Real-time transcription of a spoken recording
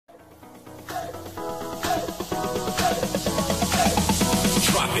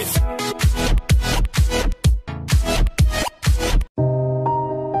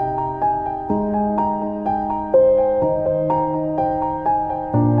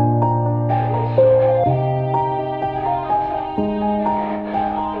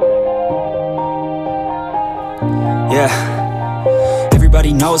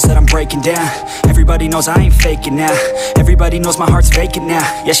knows that I'm breaking down. Everybody knows I ain't faking now. Everybody knows my heart's vacant now.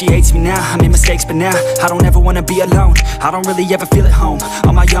 Yeah, she hates me now, I made mistakes but now I don't ever wanna be alone. I don't really ever feel at home.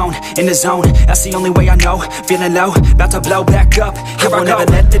 On my own, in the zone, that's the only way I know. Feeling low, about to blow back up. Here I won't ever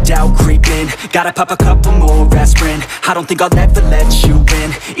let the doubt creep in. Gotta pop a couple more aspirin. I don't think I'll ever let you in.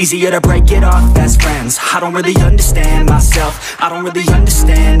 Easier to break it off best friends. I don't really understand myself. I don't really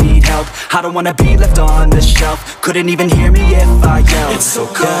understand, need help. I don't wanna be left on the shelf. Couldn't even hear me if I yelled. It's so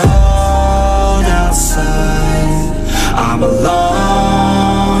cold outside, I'm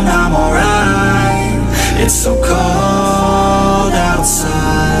alone, I'm alright. It's so cold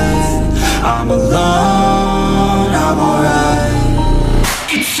outside, I'm alone, I'm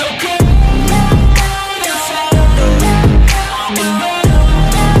alright. It's so cold.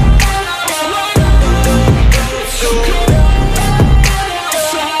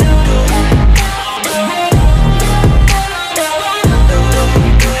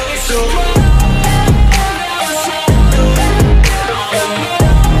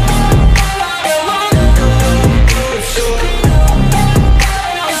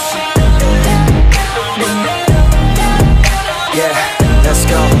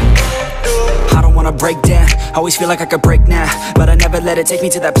 Break down, always feel like I could break now, but I never let it take me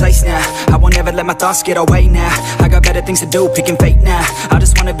to that place now. I won't ever let my thoughts get away now. I got better things to do, picking fate now. I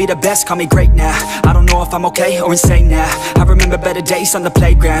just wanna be the best, call me great now. I don't know if I'm okay or insane now. I remember better days on the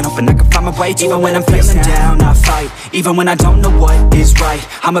playground, hoping I can find my way even when I'm feeling down. I fight, even when I don't know what is right.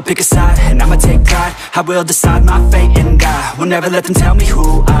 I'ma pick a side, and I'ma take pride. I will decide my fate, and I will never let them tell me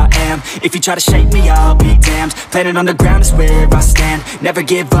who I am. If you try to shake me, I'll be damned. Planet on the ground is where I stand. Never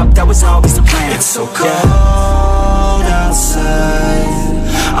give up, that was always the plan. It's so cold outside,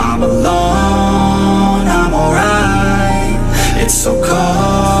 I'm alone.